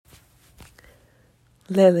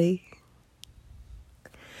Lily.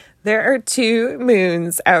 There are 2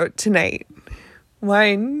 moons out tonight.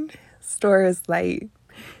 One stores light,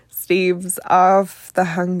 staves off the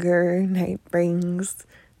hunger night brings.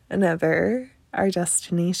 Another, our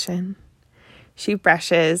destination. She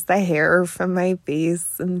brushes the hair from my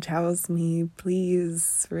face and tells me,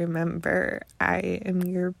 please remember, I am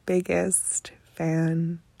your biggest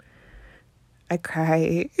fan. I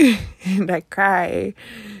cry, and I cry,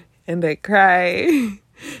 and I cry,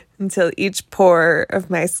 until each pore of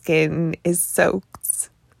my skin is soaked.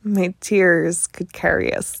 My tears could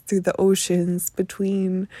carry us through the oceans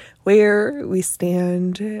between where we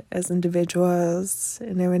stand as individuals,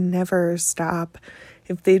 and I would never stop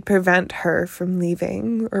if they'd prevent her from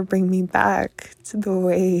leaving or bring me back to the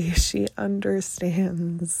way she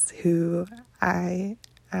understands who I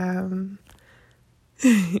am.